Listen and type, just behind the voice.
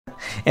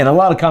And a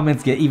lot of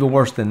comments get even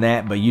worse than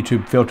that, but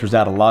YouTube filters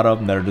out a lot of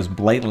them that are just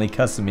blatantly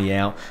cussing me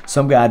out.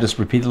 Some guy just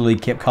repeatedly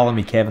kept calling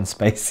me Kevin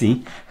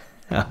Spacey.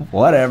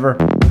 Whatever.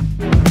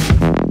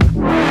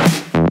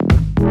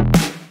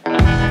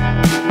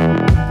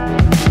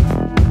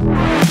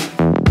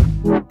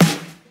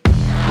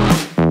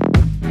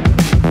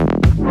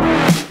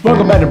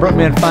 Welcome back to Broke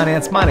Man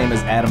Finance. My name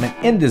is Adam,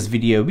 and in this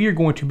video, we are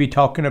going to be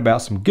talking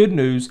about some good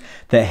news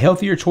that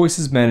Healthier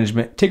Choices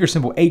Management, ticker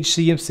symbol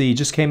HCMC,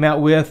 just came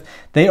out with.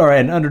 They are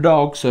an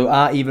underdog, so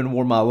I even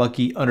wore my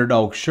lucky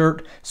underdog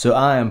shirt, so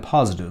I am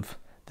positive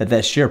that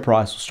that share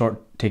price will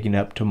start ticking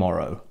up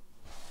tomorrow.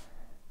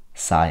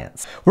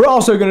 Science. We're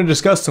also going to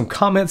discuss some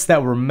comments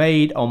that were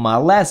made on my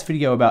last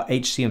video about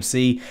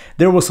HCMC.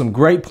 There were some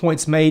great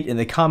points made in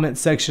the comment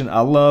section. I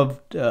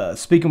loved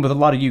speaking with a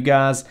lot of you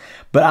guys,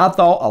 but I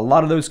thought a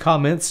lot of those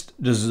comments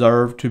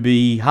deserve to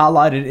be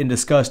highlighted and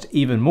discussed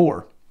even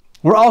more.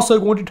 We're also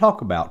going to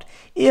talk about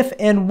if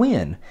and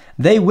when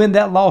they win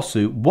that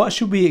lawsuit, what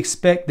should we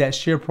expect that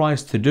share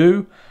price to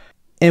do?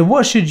 And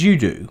what should you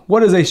do?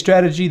 What is a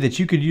strategy that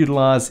you could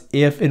utilize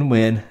if and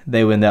when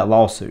they win that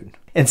lawsuit?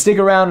 And stick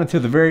around until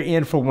the very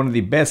end for one of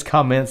the best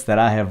comments that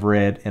I have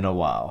read in a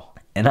while.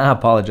 And I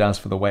apologize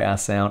for the way I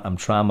sound. I'm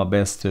trying my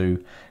best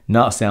to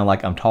not sound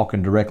like I'm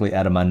talking directly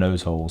out of my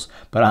nose holes.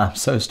 But I'm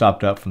so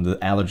stopped up from the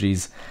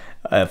allergies,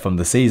 from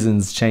the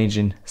seasons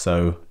changing.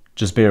 So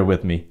just bear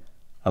with me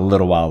a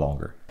little while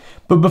longer.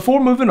 But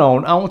before moving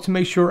on, I want to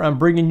make sure I'm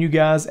bringing you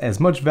guys as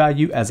much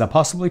value as I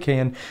possibly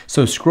can.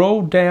 So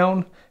scroll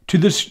down to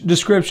the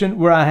description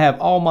where I have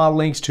all my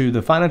links to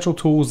the financial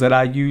tools that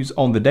I use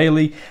on the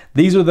daily.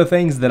 These are the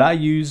things that I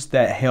use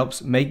that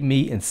helps make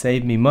me and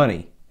save me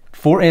money.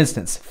 For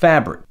instance,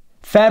 Fabric.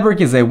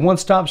 Fabric is a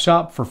one-stop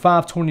shop for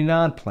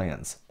 529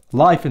 plans,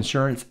 life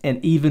insurance,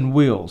 and even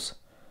wills.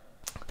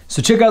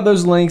 So check out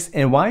those links,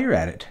 and while you're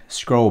at it,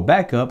 scroll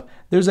back up.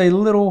 There's a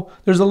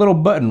little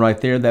button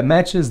right there that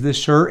matches this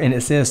shirt, and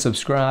it says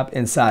subscribe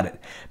inside it.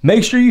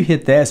 Make sure you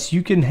hit that so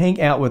you can hang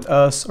out with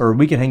us, or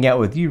we can hang out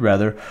with you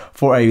rather,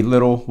 for a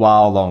little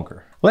while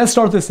longer. Let's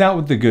start this out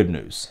with the good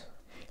news.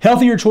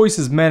 Healthier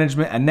Choices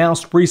Management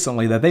announced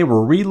recently that they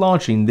were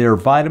relaunching their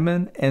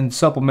vitamin and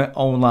supplement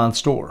online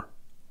store.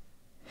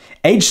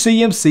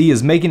 HCMC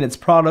is making its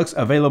products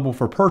available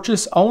for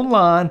purchase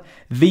online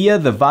via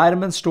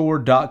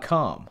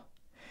thevitaminstore.com.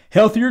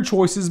 Healthier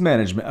Choices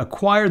Management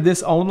acquired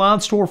this online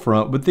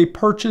storefront with the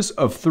purchase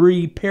of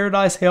 3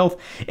 Paradise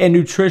Health and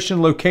Nutrition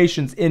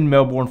locations in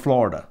Melbourne,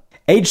 Florida.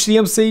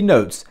 HCMC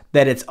notes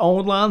that its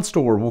online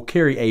store will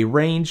carry a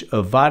range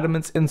of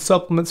vitamins and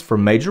supplements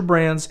from major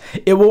brands.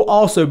 It will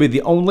also be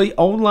the only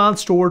online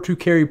store to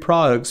carry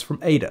products from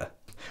Ada,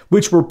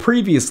 which were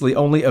previously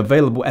only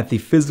available at the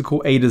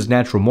physical Ada's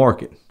Natural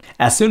Market.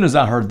 As soon as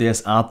I heard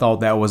this, I thought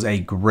that was a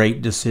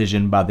great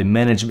decision by the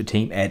management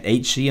team at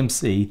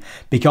HCMC,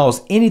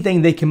 because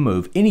anything they can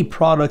move, any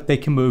product they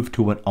can move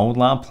to an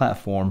online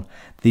platform,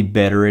 the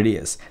better it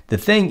is. The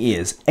thing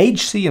is,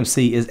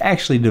 HCMC is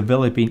actually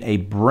developing a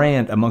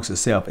brand amongst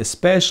itself,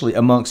 especially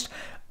amongst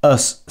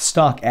us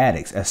stock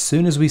addicts. As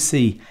soon as we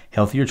see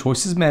Healthier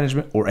Choices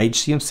Management or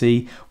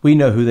HCMC, we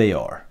know who they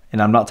are.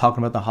 And I'm not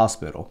talking about the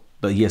hospital,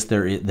 but yes,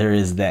 there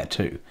is that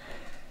too.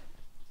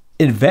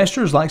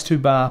 Investors like to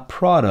buy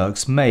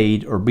products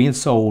made or being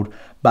sold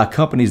by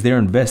companies they're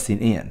investing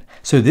in.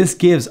 So this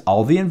gives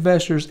all the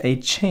investors a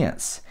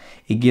chance.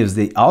 It gives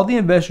all the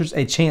investors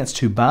a chance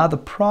to buy the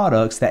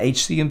products that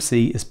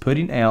HCMC is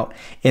putting out,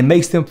 and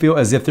makes them feel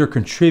as if they're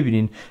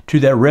contributing to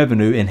that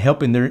revenue and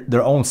helping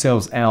their own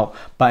selves out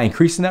by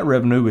increasing that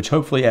revenue, which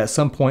hopefully at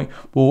some point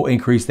will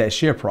increase that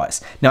share price.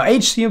 Now,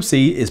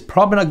 HCMC is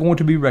probably not going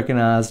to be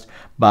recognized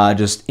by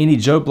just any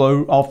Joe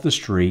Blow off the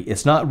street.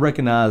 It's not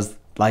recognized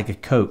like a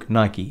Coke,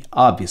 Nike,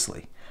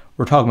 obviously.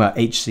 We're talking about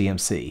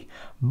HCMC.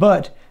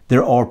 But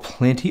there are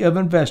plenty of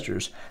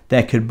investors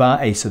that could buy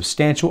a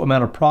substantial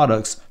amount of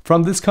products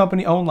from this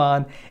company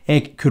online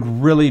and could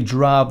really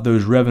drive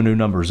those revenue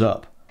numbers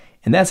up.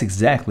 And that's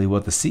exactly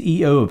what the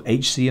CEO of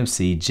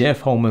HCMC, Jeff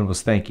Holman,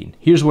 was thinking.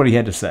 Here's what he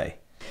had to say.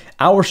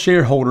 Our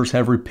shareholders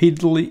have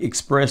repeatedly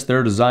expressed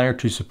their desire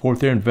to support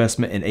their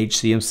investment in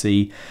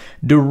HCMC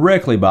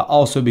directly by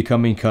also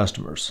becoming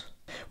customers.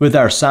 With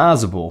our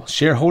sizable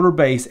shareholder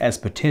base as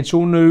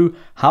potential new,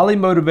 highly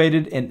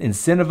motivated, and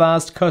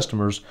incentivized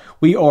customers,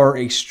 we are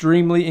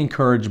extremely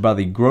encouraged by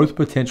the growth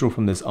potential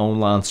from this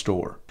online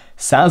store.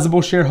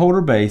 Sizable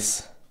shareholder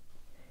base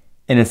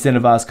and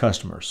incentivized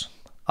customers.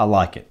 I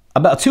like it.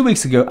 About 2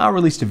 weeks ago, I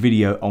released a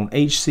video on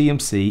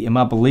HCMC and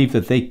my belief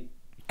that they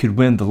could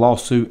win the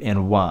lawsuit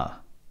and why.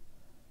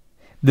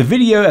 The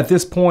video at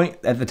this point,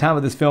 at the time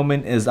of this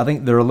filming, is, I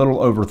think there are a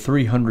little over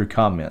 300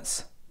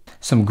 comments.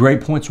 Some great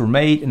points were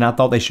made, and I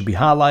thought they should be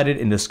highlighted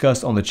and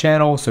discussed on the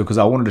channel, because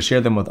I wanted to share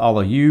them with all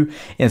of you.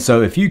 And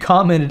so if you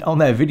commented on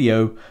that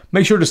video,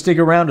 make sure to stick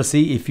around to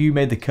see if you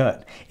made the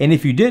cut. And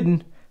if you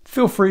didn't,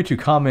 feel free to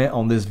comment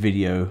on this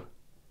video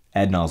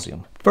ad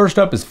nauseum. First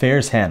up is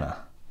Ferris Hannah.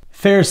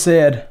 Ferris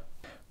said,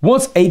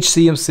 Once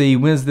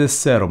HCMC wins this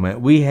settlement,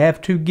 we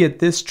have to get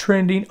this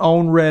trending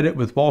on Reddit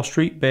with Wall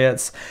Street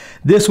Bets.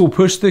 This will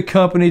push the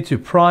company to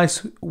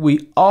price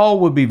we all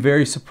would be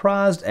very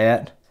surprised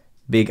at.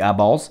 Big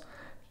eyeballs.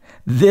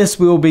 This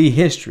will be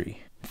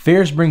history.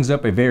 Ferris brings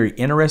up a very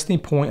interesting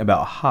point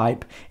about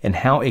hype and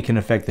how it can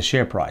affect the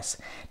share price.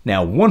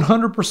 Now,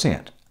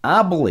 100%,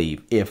 I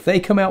believe if they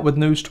come out with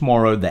news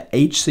tomorrow that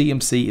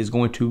HCMC is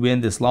going to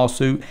win this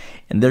lawsuit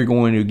and they're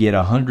going to get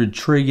 $100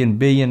 trillion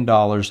billion,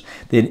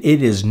 then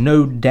it is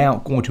no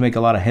doubt going to make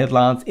a lot of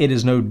headlines. It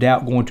is no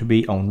doubt going to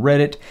be on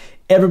Reddit.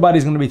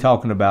 Everybody's going to be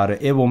talking about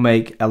it. It will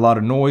make a lot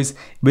of noise,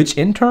 which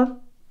in turn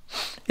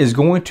is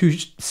going to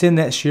send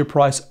that share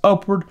price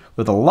upward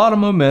with a lot of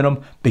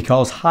momentum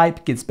because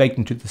hype gets baked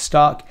into the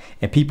stock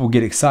and people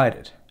get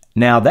excited.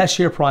 Now, that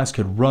share price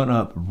could run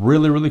up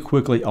really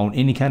quickly on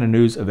any kind of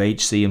news of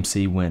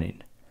HCMC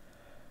winning.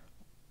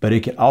 But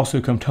it could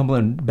also come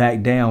tumbling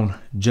back down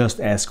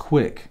just as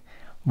quick.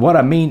 What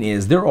I mean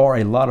is there are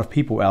a lot of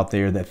people out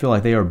there that feel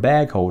like they are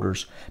bag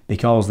holders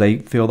because they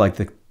feel like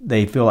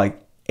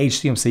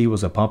HCMC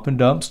was a pump and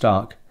dump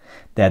stock,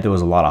 that there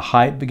was a lot of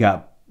hype that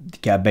got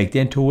baked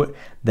into it.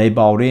 They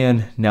bought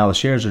in, now the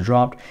shares are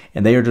dropped,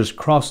 and they are just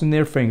crossing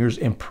their fingers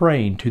and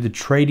praying to the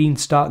trading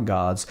stock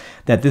gods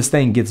that this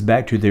thing gets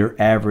back to their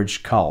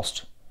average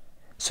cost.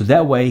 So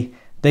that way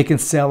they can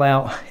sell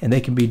out and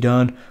they can be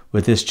done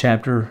with this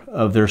chapter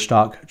of their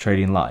stock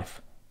trading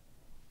life.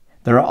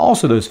 There are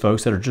also those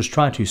folks that are just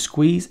trying to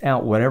squeeze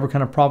out whatever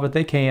kind of profit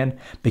they can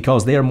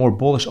because they are more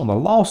bullish on the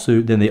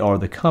lawsuit than they are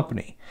the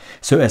company.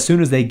 So as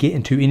soon as they get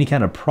into any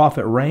kind of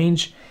profit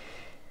range,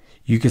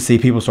 you can see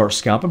people start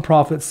scalping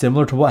profits,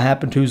 similar to what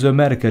happened to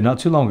Zomedica not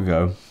too long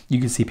ago. You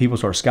can see people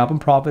start scalping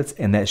profits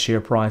and that share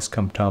price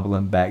come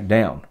tumbling back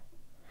down.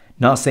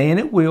 Not saying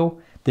it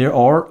will. There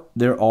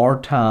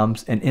are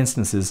times and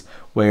instances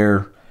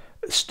where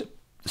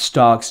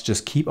stocks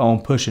just keep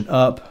on pushing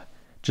up,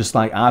 just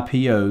like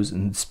IPOs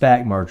and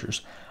SPAC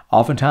mergers.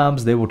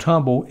 Oftentimes they will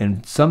tumble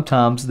and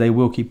sometimes they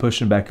will keep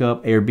pushing back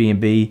up.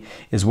 Airbnb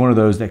is one of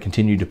those that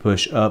continue to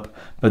push up,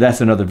 but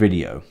that's another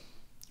video.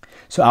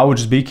 So I would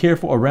just be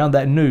careful around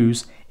that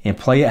news and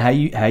play it how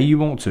you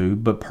want to.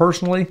 But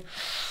personally,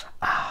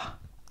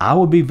 I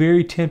would be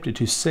very tempted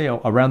to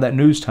sell around that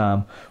news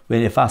time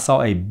when if I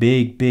saw a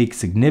big,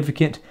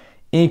 significant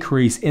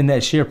increase in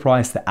that share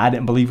price that I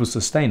didn't believe was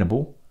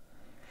sustainable.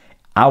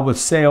 I would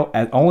sell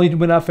only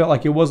when I felt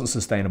like it wasn't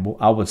sustainable.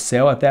 I would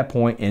sell at that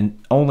point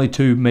and only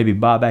to maybe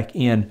buy back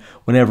in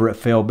whenever it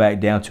fell back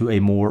down to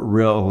a more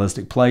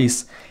realistic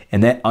place.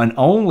 And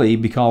only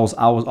because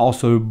I was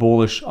also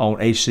bullish on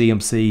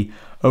HCMC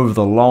over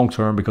the long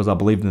term because I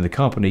believed in the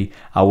company.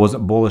 I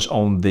wasn't bullish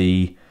on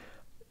the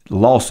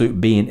lawsuit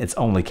being its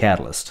only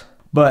catalyst.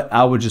 But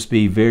I would just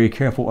be very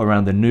careful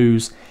around the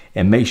news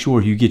and make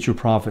sure you get your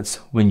profits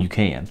when you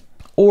can.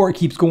 Or it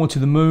keeps going to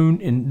the moon,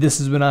 and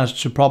this is when I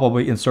should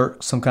probably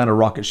insert some kind of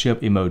rocket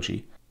ship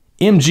emoji.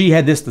 MG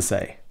had this to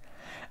say: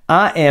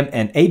 I am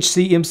an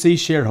HCMC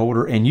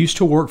shareholder and used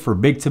to work for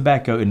Big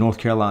Tobacco in North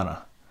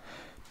Carolina.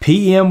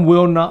 PM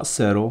will not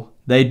settle.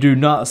 They do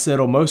not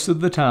settle most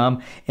of the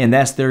time, and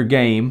that's their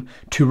game,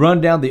 to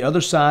run down the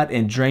other side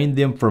and drain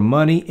them for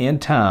money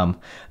and time.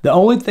 The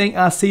only thing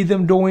I see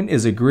them doing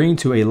is agreeing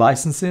to a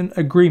licensing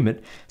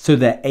agreement so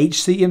that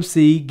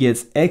HCMC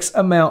gets X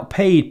amount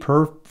paid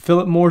per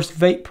Philip Morris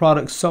vape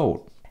products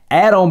sold.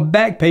 Add on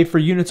back pay for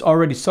units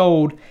already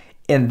sold,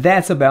 and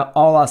that's about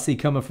all I see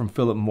coming from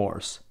Philip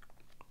Morris,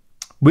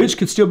 which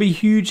could still be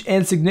huge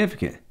and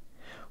significant.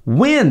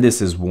 When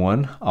this is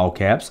won, all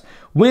caps,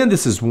 when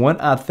this is won,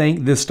 I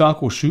think this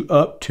stock will shoot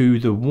up to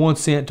the 1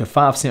 cent to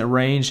 5 cent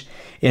range,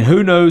 and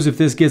who knows if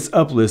this gets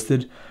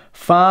uplisted.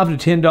 $5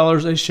 to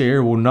 $10 a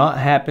share will not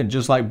happen,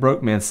 just like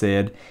Brokeman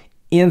said.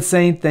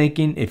 Insane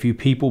thinking if you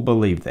people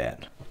believe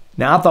that.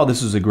 Now, I thought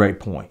this was a great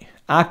point.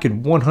 I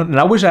could 100%, and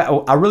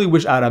I really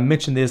wish I'd have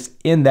mentioned this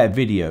in that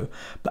video,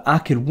 but I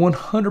could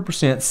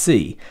 100%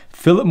 see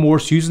Philip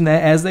Morris using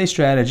that as a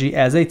strategy,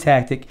 as a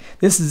tactic.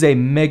 This is a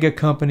mega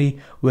company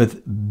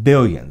with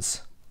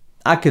billions.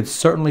 I could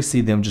certainly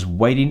see them just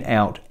waiting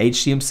out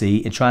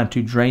HCMC and trying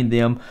to drain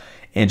them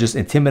and just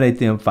intimidate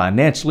them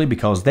financially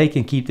because they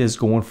can keep this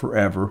going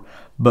forever.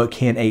 But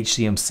can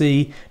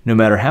HCMC, no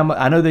matter how much,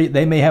 I know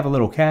they may have a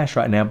little cash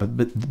right now,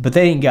 but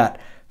they ain't got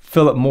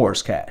Philip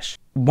Morris cash.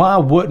 Why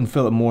wouldn't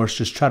Philip Morris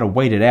just try to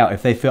wait it out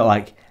if they felt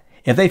like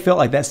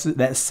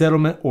that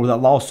settlement or that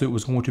lawsuit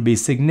was going to be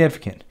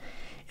significant,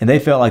 and they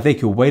felt like they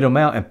could wait them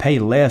out and pay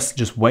less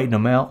just waiting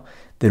them out?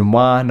 Then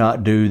why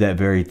not do that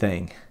very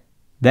thing?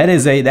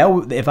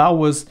 If I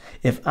were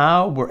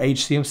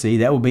HCMC,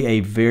 that would be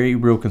a very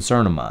real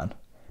concern of mine,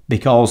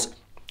 because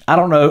I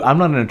don't know. I'm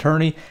not an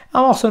attorney.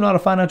 I'm also not a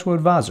financial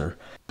advisor.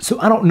 So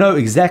I don't know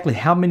exactly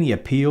how many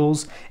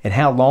appeals and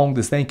how long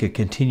this thing could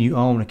continue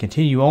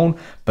on,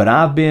 but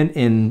I've been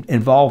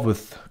involved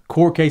with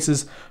court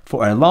cases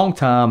for a long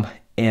time,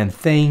 and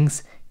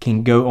things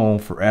can go on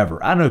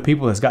forever. I know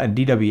people that's gotten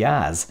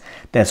DWIs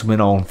that's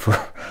went on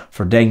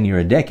for dang near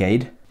a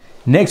decade.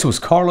 Next was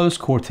Carlos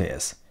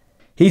Cortez.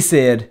 He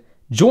said,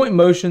 Joint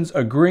motions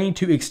agreeing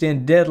to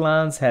extend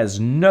deadlines has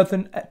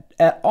nothing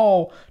at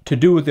all to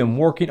do with them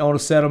working on a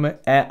settlement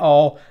at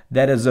all.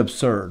 That is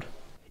absurd.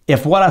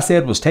 If what I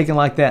said was taken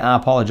like that, I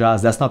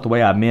apologize. That's not the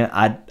way I meant.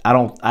 I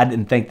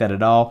didn't think that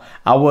at all.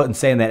 I wasn't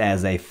saying that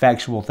as a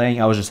factual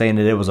thing. I was just saying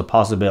that it was a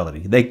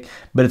possibility.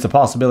 But it's a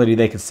possibility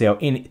they could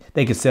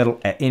settle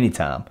at any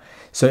time.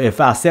 So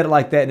if I said it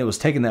like that and it was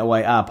taken that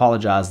way, I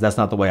apologize. That's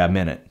not the way I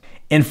meant it.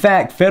 In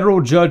fact,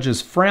 federal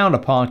judges frown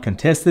upon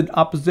contested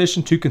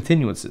opposition to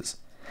continuances.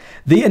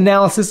 The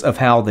analysis of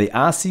how the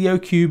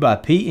ICOQ by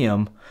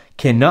PM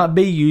cannot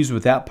be used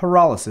without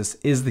paralysis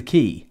is the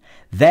key.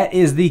 That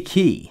is the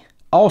key.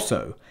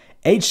 Also,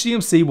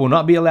 HCMC will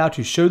not be allowed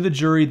to show the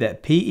jury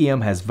that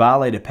PM has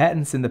violated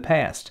patents in the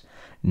past.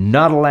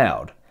 Not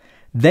allowed.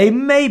 They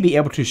may be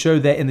able to show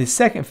that in the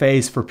second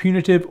phase for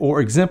punitive or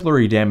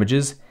exemplary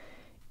damages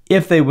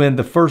if they win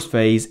the first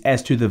phase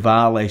as to the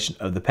violation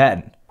of the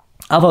patent.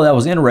 I thought that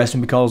was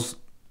interesting because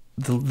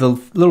the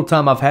little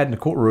time I've had in the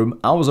courtroom,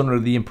 I was under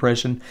the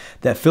impression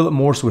that Philip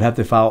Morris would have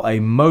to file a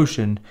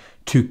motion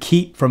to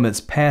keep from its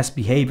past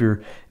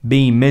behavior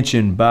being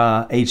mentioned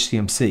by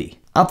HCMC.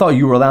 I thought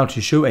you were allowed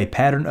to show a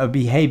pattern of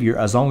behavior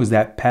as long as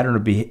that pattern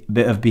of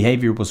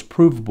behavior was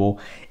provable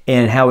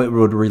and how it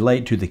would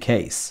relate to the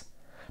case.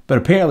 But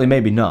apparently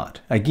maybe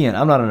not. Again,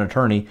 I'm not an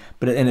attorney,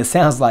 and it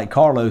sounds like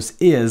Carlos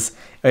is.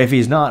 If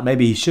he's not,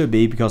 maybe he should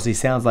be because he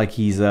sounds like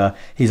he's on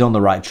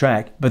the right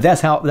track. But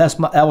that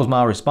was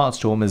my response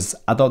to him, is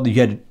I thought that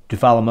you had to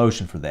file a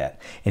motion for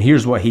that. And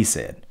here's what he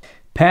said.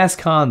 Past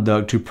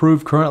conduct to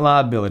prove current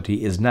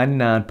liability is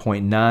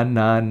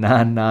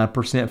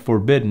 99.9999%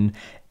 forbidden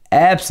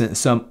absent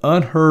some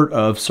unheard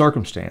of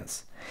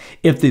circumstance.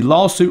 If the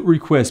lawsuit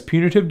requests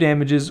punitive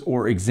damages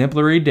or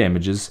exemplary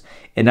damages,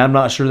 and I'm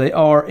not sure they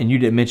are, and you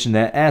didn't mention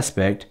that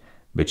aspect,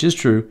 which is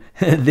true,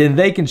 then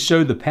they can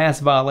show the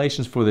past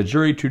violations for the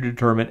jury to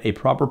determine a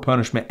proper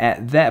punishment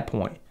at that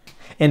point.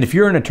 And if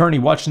you're an attorney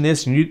watching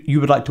this and you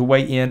would like to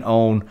weigh in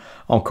on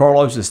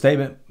Carlos'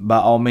 statement, by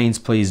all means,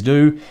 please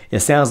do.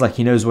 It sounds like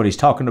he knows what he's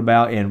talking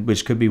about, and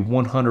which could be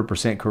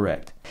 100%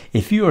 correct.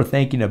 If you are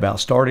thinking about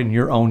starting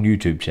your own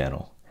YouTube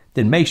channel,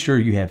 then make sure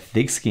you have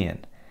thick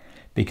skin.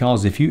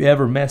 Because if you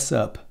ever mess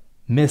up,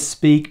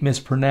 misspeak,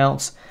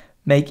 mispronounce,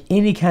 make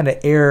any kind of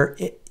error,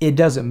 it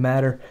doesn't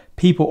matter.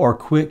 People are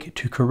quick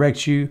to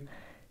correct you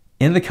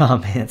in the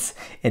comments.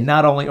 And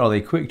not only are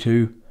they quick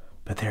to,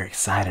 but they're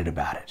excited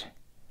about it.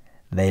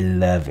 They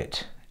love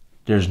it.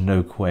 There's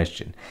no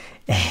question.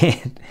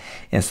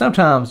 And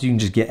sometimes you can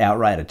just get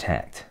outright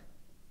attacked.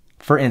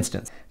 For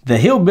instance, the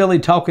hillbilly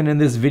talking in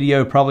this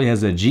video probably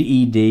has a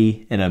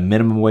GED and a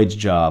minimum wage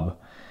job.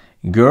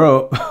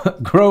 Grow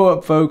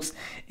up, folks,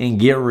 and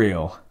get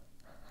real.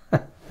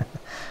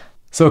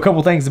 So a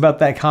couple things about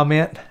that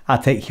comment. I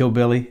take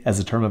hillbilly as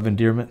a term of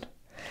endearment.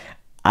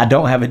 I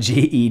don't have a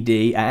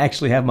GED. I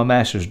actually have my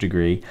master's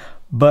degree,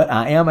 but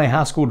I am a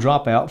high school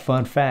dropout.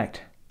 Fun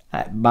fact.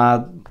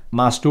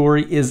 My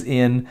story is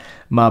in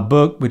my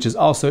book, which is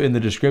also in the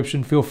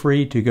description. Feel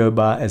free to go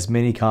buy as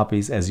many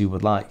copies as you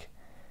would like.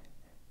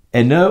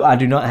 And no, I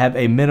do not have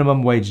a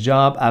minimum wage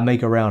job. I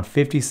make around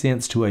 50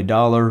 cents to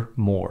 $1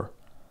 more.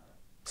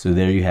 So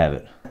there you have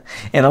it.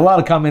 And a lot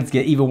of comments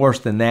get even worse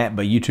than that,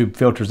 but YouTube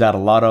filters out a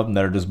lot of them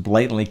that are just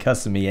blatantly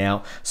cussing me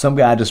out. Some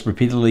guy just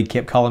repeatedly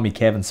kept calling me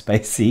Kevin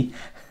Spacey.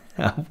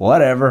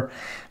 Whatever.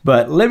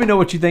 But let me know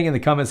what you think in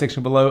the comment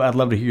section below. I'd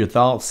love to hear your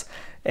thoughts.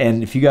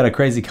 And if you got a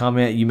crazy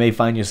comment, you may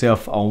find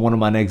yourself on one of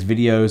my next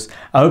videos.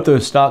 I hope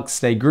those stocks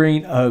stay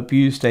green. I hope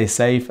you stay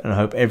safe. And I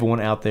hope everyone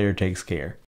out there takes care.